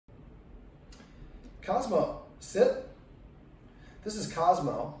Cosmo, sit. This is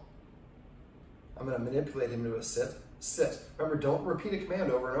Cosmo. I'm going to manipulate him to a sit. Sit. Remember, don't repeat a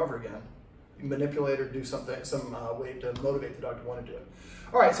command over and over again. You manipulate or do something, some way to motivate the dog to want to do it.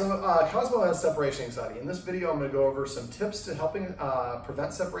 All right, so Cosmo has separation anxiety. In this video, I'm going to go over some tips to helping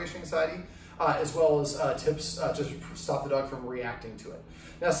prevent separation anxiety, as well as tips to stop the dog from reacting to it.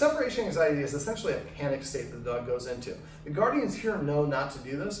 Now, separation anxiety is essentially a panic state that the dog goes into. The guardians here know not to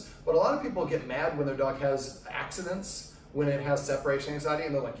do this, but a lot of people get mad when their dog has accidents, when it has separation anxiety,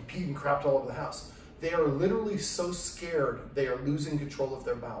 and they're like, you peed and crapped all over the house. They are literally so scared they are losing control of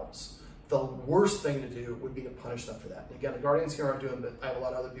their bowels. The worst thing to do would be to punish them for that. And again, the guardians here aren't doing it, but I have a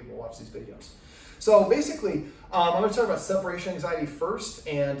lot of other people watch these videos. So basically, I'm going to talk about separation anxiety first,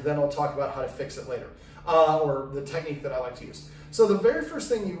 and then I'll talk about how to fix it later, or the technique that I like to use. So the very first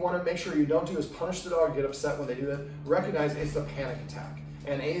thing you want to make sure you don't do is punish the dog, get upset when they do that. Recognize it's a panic attack,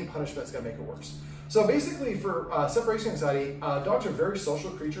 and any punishment is going to make it worse. So basically for separation anxiety, dogs are very social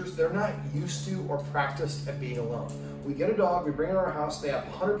creatures. They're not used to or practiced at being alone. We get a dog, we bring it in our house, they have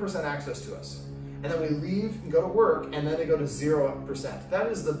 100% access to us. And then we leave and go to work, and then they go to 0%. That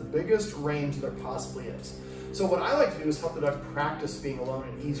is the biggest range there possibly is. So what I like to do is help the dog practice being alone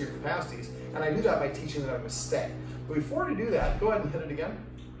in easier capacities, and I do that by teaching the dog to stay. But before we do that, go ahead and hit it again.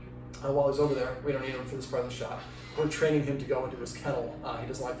 While he's over there, we don't need him for this part of the shot. We're training him to go into his kennel. He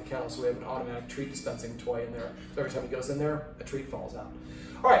doesn't like the kennel, so we have an automatic treat dispensing toy in there. So every time he goes in there, a treat falls out.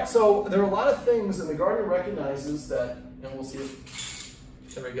 All right, so there are a lot of things, and the guardian recognizes that, and we'll see if,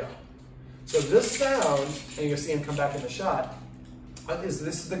 there we go. So this sound, and you'll see him come back in the shot, this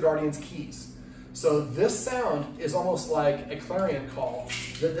is the guardian's keys. So this sound is almost like a clarion call,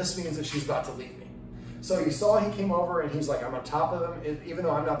 that this means that she's about to leave me. So you saw he came over and he's like, I'm on top of him, even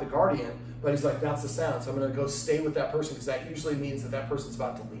though I'm not the guardian, but he's like, that's the sound. So I'm gonna go stay with that person because that usually means that that person's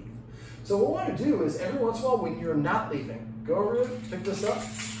about to leave. So what we wanna do is every once in a while when you're not leaving, go over here, pick this up,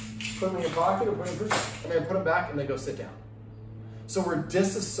 put them in your pocket or put them in your purse, and then put them back and then go sit down. So we're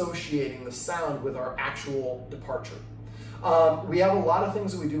disassociating the sound with our actual departure. We have a lot of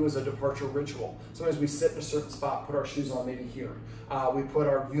things that we do as a departure ritual. Sometimes we sit in a certain spot, put our shoes on maybe here. We put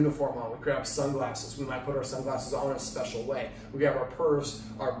our uniform on, we grab sunglasses. We might put our sunglasses on in a special way. We grab our purse,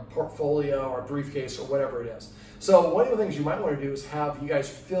 our portfolio, our briefcase, or whatever it is. So one of the things you might want to do is have you guys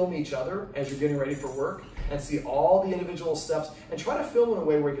film each other as you're getting ready for work and see all the individual steps and try to film in a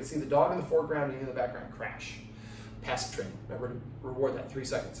way where you can see the dog in the foreground and you in the background crash. Passive training, remember to reward that 3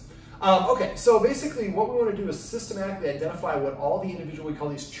 seconds. Okay, so basically what we want to do is systematically identify what all the individual, we call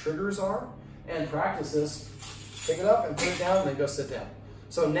these triggers are, and practice this. Pick it up and put it down and then go sit down.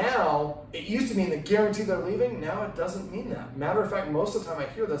 So now, it used to mean that guaranteed they're leaving, now it doesn't mean that. Matter of fact, most of the time I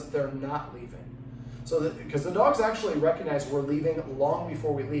hear this, they're not leaving. So because the dogs actually recognize we're leaving long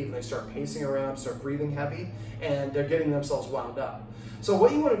before we leave, and they start pacing around, start breathing heavy, and they're getting themselves wound up. So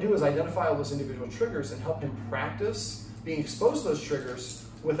what you want to do is identify all those individual triggers and help him practice being exposed to those triggers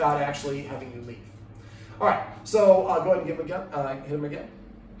without actually having you leave. All right, so go ahead and give him again, hit him again.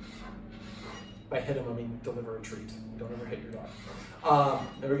 By hit him, I mean deliver a treat. Don't ever hit your dog.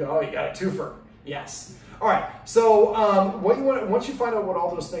 There we go. Oh, you got a twofer. Yes. All right. So what you want, once you find out what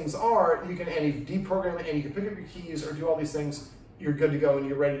all those things are, you can deprogram it, and you can pick up your keys or do all these things. You're good to go, and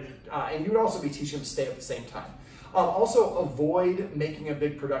you're ready to. And you would also be teaching him to stay at the same time. Also, avoid making a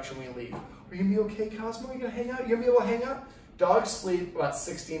big production when you leave. Are you gonna be okay, Cosmo? Are you gonna hang out? You gonna be able to hang out? Dogs sleep about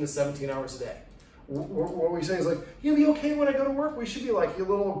 16 to 17 hours a day. What we say is like, you'll be okay when I go to work? We should be like, you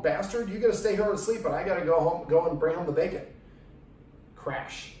little bastard, you gotta stay here and sleep, but I gotta go and bring home the bacon.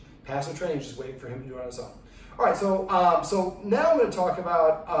 Crash. Passive training is just waiting for him to do it on his own. All right, so now I'm gonna talk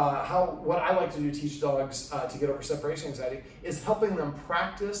about what I like to do to teach dogs to get over separation anxiety is helping them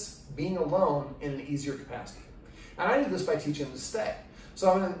practice being alone in an easier capacity. And I do this by teaching them to stay.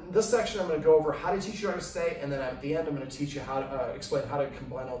 So in this section, I'm going to go over how to teach your dog to stay, and then at the end, I'm going to teach you how to explain how to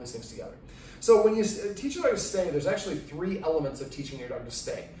combine all these things together. So when you teach your dog to stay, there's actually 3 elements of teaching your dog to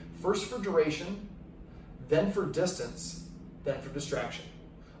stay. First for duration, then for distance, then for distraction.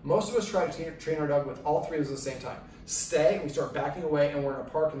 Most of us try to train our dog with all 3 of those at the same time. Stay, and we start backing away, and we're in a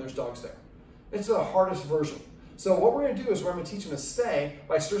park, and there's dogs there. It's the hardest version. So what we're going to do is we're going to teach him to stay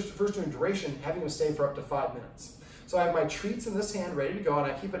by first doing duration, having him stay for up to 5 minutes. So I have my treats in this hand ready to go, and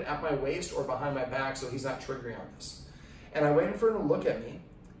I keep it at my waist or behind my back so he's not triggering on this. And I wait for him to look at me.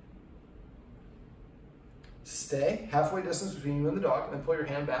 Stay, halfway distance between you and the dog, and then pull your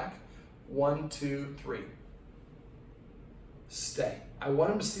hand back. 1, 2, 3. Stay. I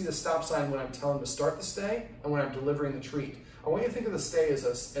want him to see the stop sign when I'm telling him to start the stay and when I'm delivering the treat. I want you to think of the stay as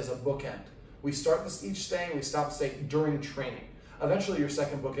a bookend. We start each stay and we stop the stay during training. Eventually your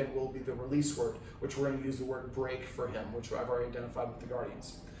second bookend will be the release word, which we're going to use the word break for him, which I've already identified with the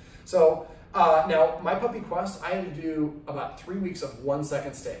guardians. So now my puppy quest, I had to do about 3 weeks of 1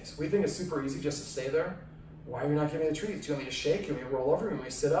 second stays. We think it's super easy just to stay there. Why are you not giving me the treats? Do you want me to shake? Do you want me to roll over? Do you want me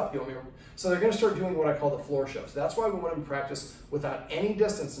to sit up? Do you want me to... So they're going to start doing what I call the floor shows. That's why we want them to practice without any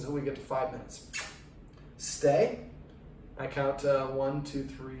distance until we get to 5 minutes. Stay. I count 1, 2,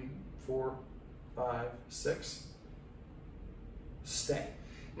 3, 4, 5, 6. Stay.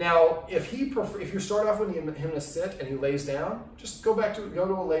 Now, if you start off with him to sit and he lays down, just go to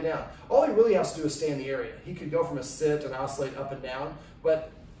a lay down. All he really has to do is stay in the area. He could go from a sit and oscillate up and down,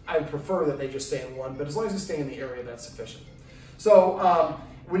 but I prefer that they just stay in one. But as long as you stay in the area, that's sufficient. So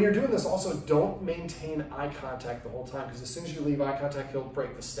when you're doing this, also don't maintain eye contact the whole time, because as soon as you leave eye contact, he'll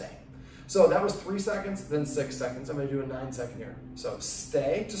break the stay. So that was 3 seconds, then 6 seconds. I'm going to do a 9-second here. So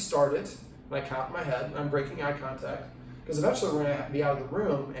stay to start it, and I count in my head, and I'm breaking eye contact, because eventually we're going to be out of the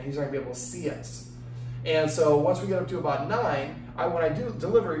room, and he's not going to be able to see us. And so once we get up to about 9, when I do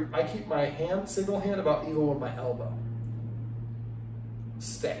delivery, I keep my signal hand about even with my elbow.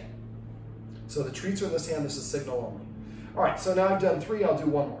 Stay. So the treats are in this hand, this is signal only. All right, so now I've done 3, I'll do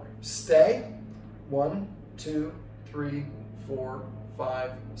 1 more. Stay. 1, 2, 3, 4,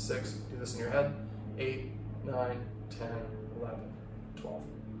 5, 6. Do this in your head. 8, 9, 10, 11, 12.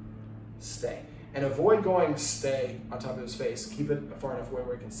 Stay. And avoid going stay on top of his face. Keep it far enough away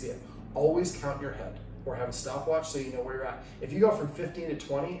where you can see it. Always count your head, or have a stopwatch so you know where you're at. If you go from 15 to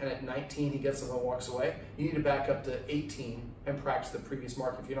 20 and at 19 he gets up and walks away, you need to back up to 18 and practice the previous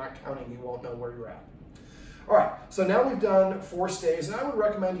mark. If you're not counting, you won't know where you're at. All right, so now we've done 4 stays, and I would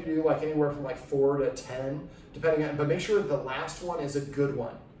recommend you do like anywhere from like 4 to 10, depending on, but make sure that the last one is a good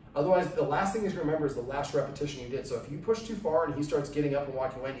one. Otherwise, the last thing you remember is the last repetition you did. So if you push too far and he starts getting up and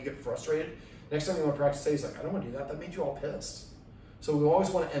walking away and you get frustrated, next time you want to practice stays, like, I don't want to do that. That made you all pissed. So we always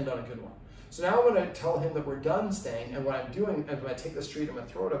want to end on a good one. So now I'm going to tell him that we're done staying, and what I'm doing is when I take this treat, I'm going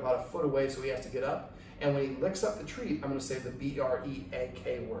to throw it about a foot away so he has to get up. And when he licks up the treat, I'm going to say the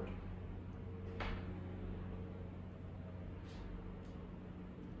B-R-E-A-K word.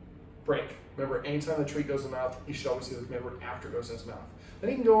 Break. Remember, anytime the treat goes in the mouth, he should always see the command word after it goes in his mouth. Then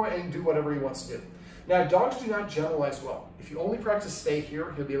he can go and do whatever he wants to do. Now, dogs do not generalize well. If you only practice stay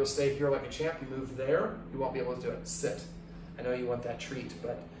here, he'll be able to stay here like a champ. You move there, you won't be able to do it. Sit. I know you want that treat,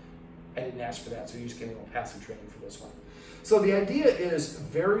 but I didn't ask for that, so you're just getting a little passive training for this one. So the idea is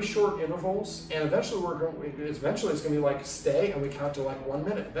very short intervals, and eventually it's going to be like stay, and we count to like 1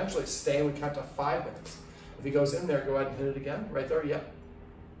 minute. Eventually stay, and we count to 5 minutes. If he goes in there, go ahead and hit it again. Right there, yep.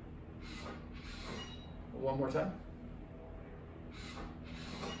 One more time.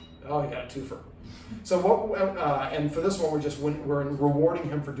 Oh, he got a twofer. So and for this one, we're rewarding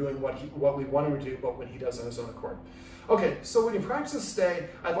him for doing what we want him to do, but when he does on his own accord. Okay, so when you practice stay,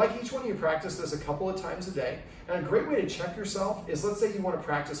 I'd like each one of you to practice this a couple of times a day. And a great way to check yourself is, let's say you want to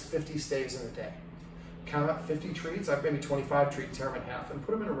practice 50 stays in a day. Count out 50 treats, I've maybe 25 treats, tear them in half, and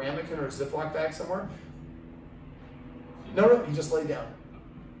put them in a ramekin or a Ziploc bag somewhere. No, he just laid down.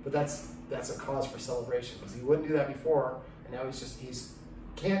 But that's a cause for celebration, because he wouldn't do that before, and now he's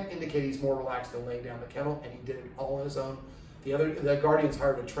can't indicate he's more relaxed than laying down the kennel, and he did it all on his own. The guardians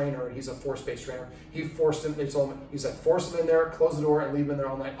hired a trainer, and he's a force-based trainer. He forced him. He said, force him in there, close the door, and leave him in there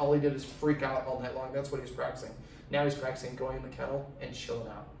all night. All he did is freak out all night long. That's what he's practicing. Now he's practicing going in the kennel and chilling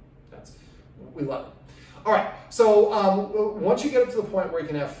out. We love it. All right. So once you get up to the point where you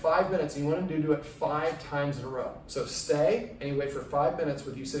can have 5 minutes, and you want him to do it 5 times in a row. So stay, and you wait for 5 minutes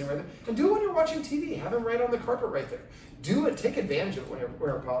with you sitting right there, and do it when you're watching TV. Have him right on the carpet right there. Do it. Take advantage of it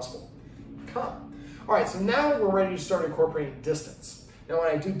whenever possible. Come. All right, so now we're ready to start incorporating distance. Now when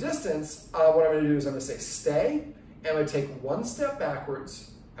I do distance, what I'm going to do is I'm going to say stay, and I'm going to take 1 step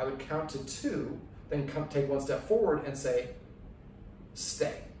backwards. I would count to 2, then take 1 step forward and say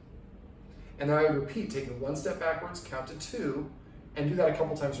stay. And then I would repeat, taking 1 step backwards, count to 2, and do that a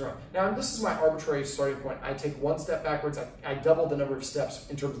couple times around. Now this is my arbitrary starting point. I take 1 step backwards, I double the number of steps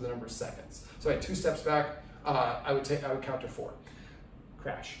in terms of the number of seconds. So I had 2 steps back, I would count to 4.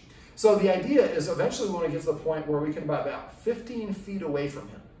 Crash. So the idea is eventually we want to get to the point where we can be about 15 feet away from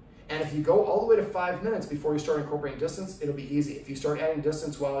him. And if you go all the way to 5 minutes before you start incorporating distance, it'll be easy. If you start adding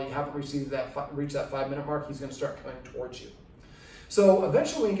distance while you haven't reached that 5-minute mark, he's going to start coming towards you. So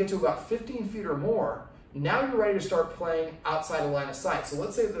eventually when you get to about 15 feet or more, now you're ready to start playing outside of line of sight. So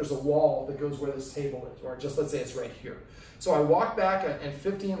let's say there's a wall that goes where this table is, or just let's say it's right here. So I walk back and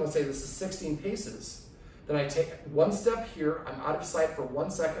 15, let's say this is 16 paces. Then I take 1 step here, I'm out of sight for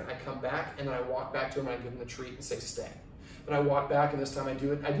 1 second, I come back, and then I walk back to him and I give him the treat and say stay. Then I walk back, and this time I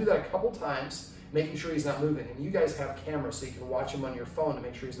do it. I do that a couple times, making sure he's not moving. And you guys have cameras, so you can watch him on your phone to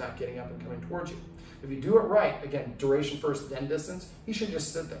make sure he's not getting up and coming towards you. If you do it right, again, duration first, then distance, he should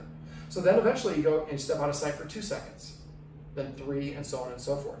just sit there. So then eventually you go and step out of sight for 2 seconds, then 3, and so on and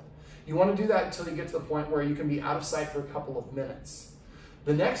so forth. You want to do that until you get to the point where you can be out of sight for a couple of minutes.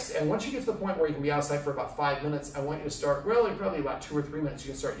 And once you get to the point where you can be out of sight for about 5 minutes, I want you to start, really, probably about 2 or 3 minutes,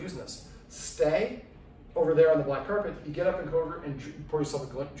 you can start using this. Stay over there on the black carpet, you get up and go over and pour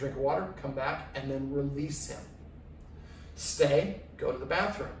yourself a drink of water, come back, and then release him. Stay, go to the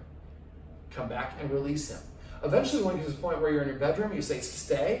bathroom, come back and release him. Eventually, when you get to the point where you're in your bedroom, you say,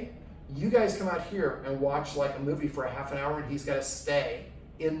 stay. You guys come out here and watch like a movie for a half an hour, and he's got to stay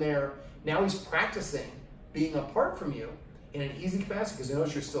in there. Now he's practicing being apart from you in an easy capacity because he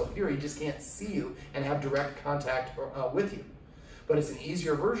knows you're still here. He just can't see you and have direct contact with you. But it's an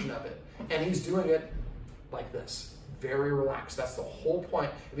easier version of it. And he's doing it like this, very relaxed. That's the whole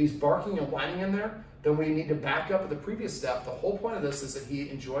point. If he's barking and whining in there, then we need to back up at the previous step. The whole point of this is that he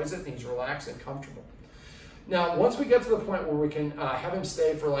enjoys it and he's relaxed and comfortable. Now, once we get to the point where we can have him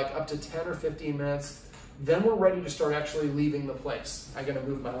stay for like up to 10 or 15 minutes, then we're ready to start actually leaving the place. I'm gonna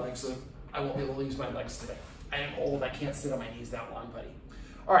move my legs so I won't be able to use my legs today. I am old, I can't sit on my knees that long, buddy.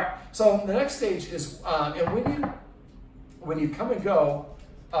 All right, so the next stage is, and when you come and go,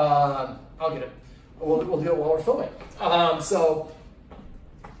 I'll get it. We'll do it while we're filming.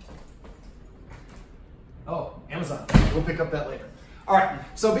 Amazon, we'll pick up that later. All right,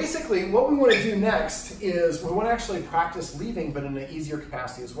 so basically what we want to do next is we want to actually practice leaving, but in an easier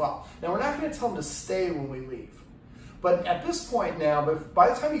capacity as well. Now, we're not going to tell him to stay when we leave. But at this point now, by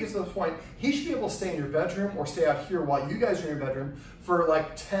the time he gets to this point, he should be able to stay in your bedroom or stay out here while you guys are in your bedroom for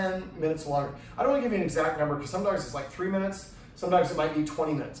like 10 minutes longer. I don't want to give you an exact number because some dogs it's like 3 minutes, some dogs it might be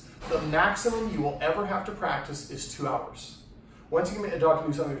 20 minutes. The maximum you will ever have to practice is 2 hours. Once a dog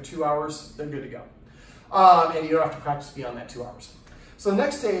can do something for 2 hours, they're good to go. And you don't have to practice beyond that 2 hours. So the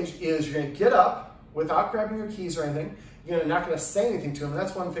next stage is you're going to get up without grabbing your keys or anything. You're not going to say anything to him. And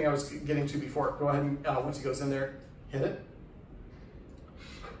that's one thing I was getting to before. Go ahead and once he goes in there, hit it.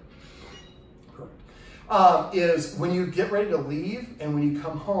 Perfect. Is when you get ready to leave and when you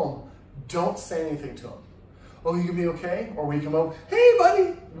come home, don't say anything to him. Oh, you can be okay? Or when you come home, hey,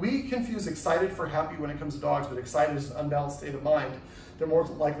 buddy. We confuse excited for happy when it comes to dogs, but excited is an unbalanced state of mind. They're more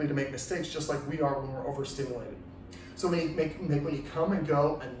likely to make mistakes, just like we are when we're overstimulated. So when you come and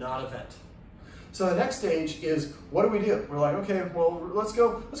go, a non-event. So the next stage is, what do we do? We're like, okay, well, let's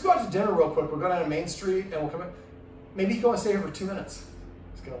go out to dinner real quick. We'll go down to Main Street and we'll come in. Maybe you go and stay here for 2 minutes.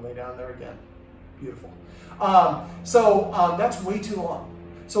 He's gonna lay down there again. Beautiful. That's way too long.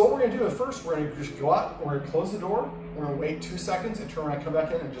 So what we're gonna do is first, we're gonna just go out, we're gonna close the door, we're gonna wait 2 seconds and turn around, come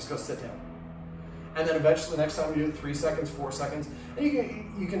back in and just go sit down. And then eventually the next time we do it, 3 seconds, 4 seconds. And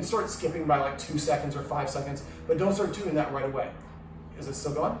you can start skipping by like 2 seconds or 5 seconds, but don't start doing that right away. Is it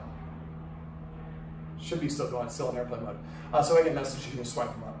still going? Should be still going, still in airplane mode. So I get a message, you can just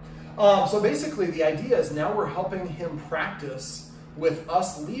swipe them up. So basically the idea is now we're helping him practice with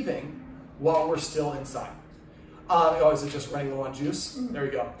us leaving while we're still inside. Oh, is it just running low on juice? There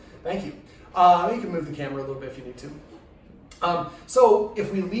you go. Thank you. You can move the camera a little bit if you need to. So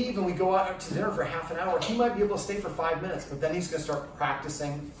if we leave and we go out to dinner for half an hour, he might be able to stay for 5 minutes, but then he's going to start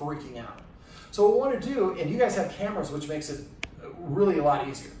practicing freaking out. So what we want to do, and you guys have cameras, which makes it really a lot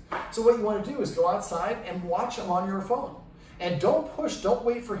easier. So what you want to do is go outside and watch him on your phone. And don't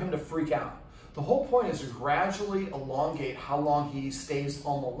wait for him to freak out. The whole point is to gradually elongate how long he stays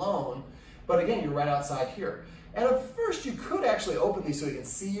home alone. But again, you're right outside here. And at first, you could actually open these so he can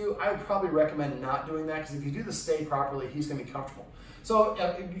see you. I would probably recommend not doing that because if you do the stay properly, he's going to be comfortable. So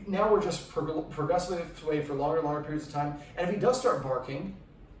now we're just progressively waiting for longer and longer periods of time. And if he does start barking,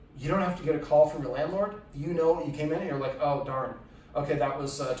 you don't have to get a call from your landlord. You know you came in and you're like, oh darn, okay, that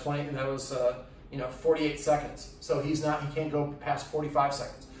was 48 seconds. So he can't go past 45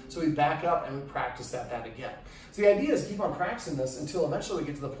 seconds. So we back up and we practice that again. So the idea is keep on practicing this until eventually we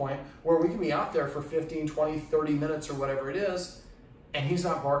get to the point where we can be out there for 15, 20, 30 minutes or whatever it is, and he's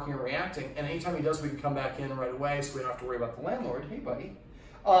not barking or reacting. And anytime he does, we can come back in right away so we don't have to worry about the landlord. Hey, buddy.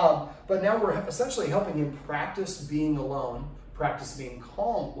 But now we're essentially helping him practice being alone, practice being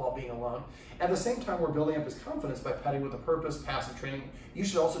calm while being alone. At the same time, we're building up his confidence by petting with a purpose, passive training. You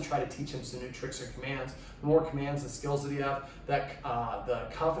should also try to teach him some new tricks or commands. The more commands and skills that you have, the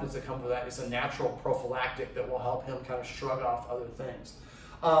confidence that comes with that is a natural prophylactic that will help him kind of shrug off other things.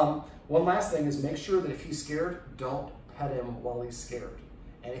 One last thing is make sure that if he's scared, don't pet him while he's scared.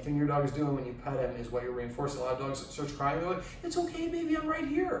 Anything your dog is doing when you pet him is what you're reinforcing. A lot of dogs start crying, they're like, it's okay, baby, I'm right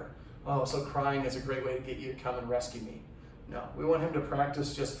here. Oh, so crying is a great way to get you to come and rescue me. No, we want him to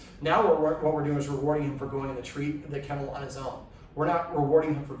practice just, now what we're doing is rewarding him for going in the kennel on his own. We're not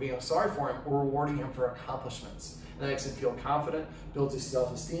rewarding him for being sorry for him, we're rewarding him for accomplishments. And that makes him feel confident, builds his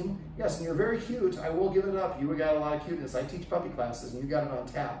self-esteem. Yes, and you're very cute, I will give it up. You got a lot of cuteness. I teach puppy classes and you got it on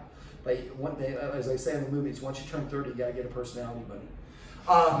tap. But as I say in the movies, once you turn 30, you gotta get a personality,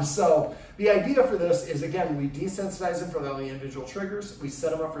 buddy. So the idea for this is, again, we desensitize him for the individual triggers. We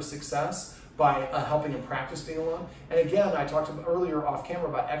set him up for success by helping him practice being alone. And again, I talked earlier off camera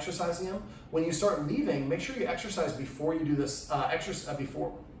about exercising him. When you start leaving, make sure you exercise before you do this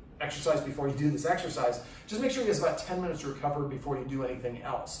exercise before you do this exercise. Just make sure he has about 10 minutes to recover before you do anything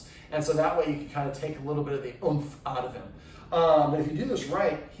else. And so that way you can kind of take a little bit of the oomph out of him. But if you do this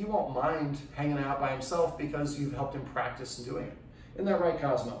right, he won't mind hanging out by himself because you've helped him practice in doing it. Isn't that right,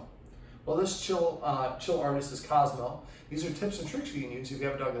 Cosmo? Well, this chill artist is Cosmo. These are tips and tricks you can use if you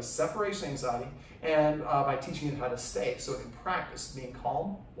have a dog that separates anxiety and by teaching it how to stay so it can practice being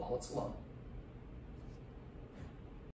calm while it's alone.